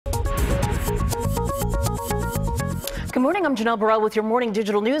Good morning, I'm Janelle Burrell with your morning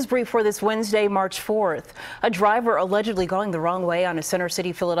digital news brief for this Wednesday, March 4th. A driver allegedly going the wrong way on a Center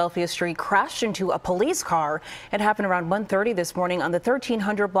City, Philadelphia street crashed into a police car. It happened around 1:30 this morning on the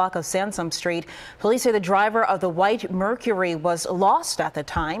 1300 block of Sansom Street. Police say the driver of the white Mercury was lost at the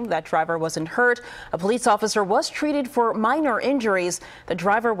time. That driver wasn't hurt. A police officer was treated for minor injuries. The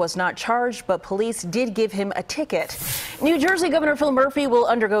driver was not charged, but police did give him a ticket. New Jersey Governor Phil Murphy will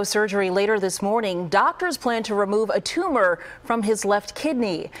undergo surgery later this morning. Doctors plan to remove a tumor from his left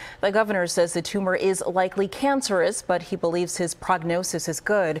kidney. The governor says the tumor is likely cancerous, but he believes his prognosis is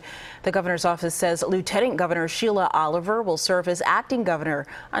good. The governor's office says Lieutenant Governor Sheila Oliver will serve as acting governor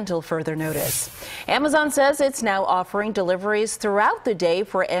until further notice. Amazon says it's now offering deliveries throughout the day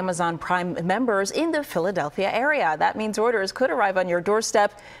for Amazon Prime members in the Philadelphia area. That means orders could arrive on your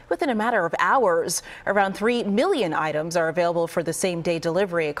doorstep within a matter of hours. Around 3 million items are available for the same day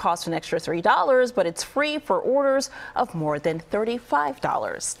delivery. It costs an extra $3, but it's free for orders of more than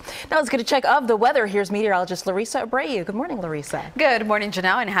 $35. Now let's get a check of the weather. Here's meteorologist Larissa Abreu. Good morning, Larissa. Good morning,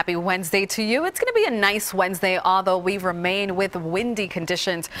 Janelle, and happy Wednesday to you. It's going to be a nice Wednesday, although we remain with windy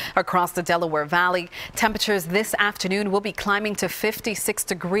conditions across the Delaware Valley. Temperatures this afternoon will be climbing to 56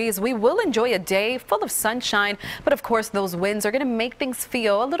 degrees. We will enjoy a day full of sunshine, but of course those winds are going to make things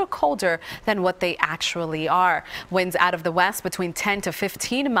feel a little colder than what they actually are. Winds out of the west between 10 to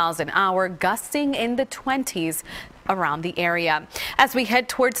 15 miles an hour, gusting in the 20s around the area. As we head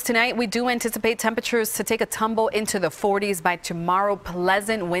towards tonight, we do anticipate temperatures to take a tumble into the 40s by tomorrow.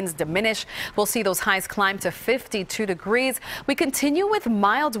 Pleasant winds diminish. We'll see those highs climb to 52 degrees. We continue with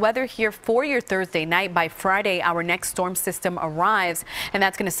mild weather here for your Thursday night. By Friday, our next storm system arrives, and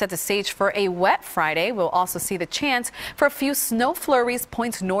that's going to set the stage for a wet Friday. We'll also see the chance for a few snow flurries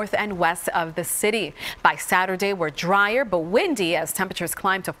points north and west of the city. By Saturday, we're drier but windy as temperatures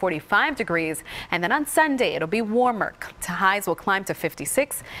climb to 45 degrees. And then on Sunday, it'll be warmer. Highs will climb to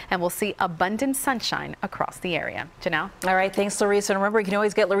 56, and we'll see abundant sunshine across the area. Janelle? All right, thanks, Larissa. And remember, you can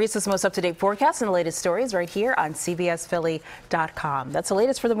always get Larissa's most up-to-date forecasts and the latest stories right here on CBSPhilly.com. That's the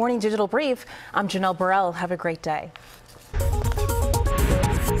latest for the Morning Digital Brief. I'm Janelle Burrell. Have a great day.